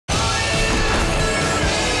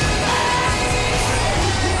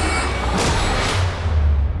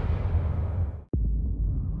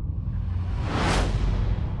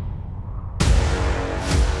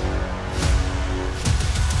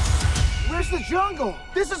jungle.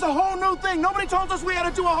 This is a whole new thing. Nobody told us we had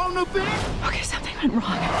to do a whole new thing. Okay, something went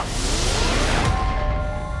wrong.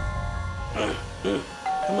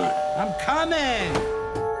 Come on. I'm coming.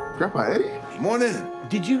 Grandpa Eddie? Morning.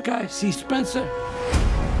 Did you guys see Spencer?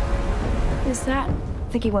 Who's that? I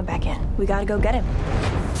think he went back in. We gotta go get him.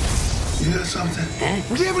 You know something? Huh?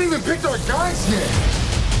 We haven't even picked our guys yet.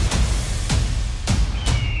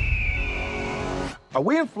 Are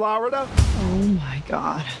we in Florida? Oh my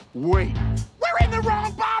God. Wait. We're in the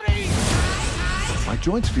wrong body! My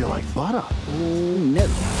joints feel like butter. Oh,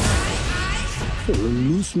 never. I feel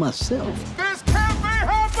loose myself. This can't be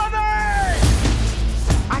happening!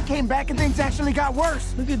 I came back and things actually got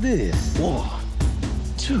worse. Look at this. 1,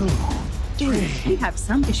 2, 3. We have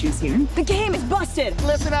some issues here. The game is busted.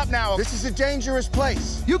 Listen up now. This is a dangerous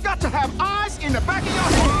place. You got to have eyes in the back of your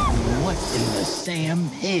head. What in the Sam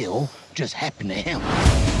hell just happened to him?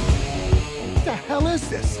 What the hell is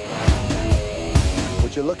this?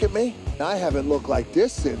 Would you look at me? I haven't looked like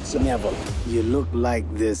this since... Never. You look like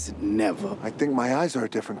this never. I think my eyes are a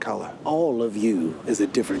different color. All of you is a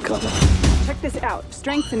different color. Check this out.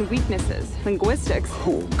 Strengths and weaknesses. Linguistics.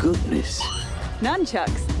 Oh, goodness.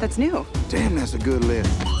 Nunchucks. That's new. Damn, that's a good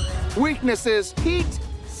list. Weaknesses, heat,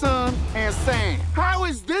 sun, and sand. How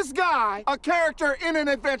is this guy a character in an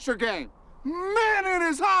adventure game? Man, it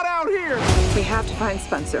is hot out here. We have to find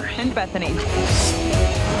Spencer and Bethany.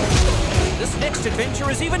 This next adventure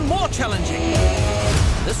is even more challenging.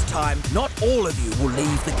 This time, not all of you will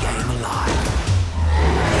leave the game alive.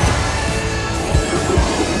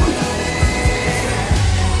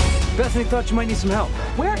 Bethany thought you might need some help.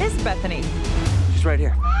 Where is Bethany? She's right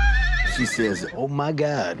here. She says, oh my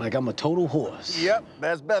God, like I'm a total horse. Yep,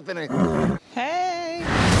 that's Bethany. Hey.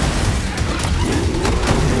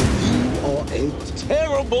 Or a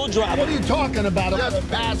terrible driver. What are you talking about? I just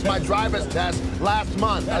passed my driver's test last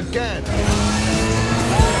month, again.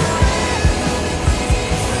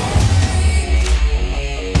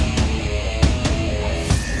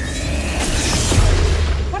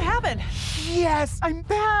 What happened? Yes, I'm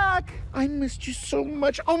back. I missed you so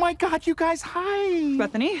much. Oh my God, you guys, hi.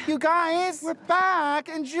 Bethany? You guys, we're back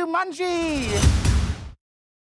in Jumanji.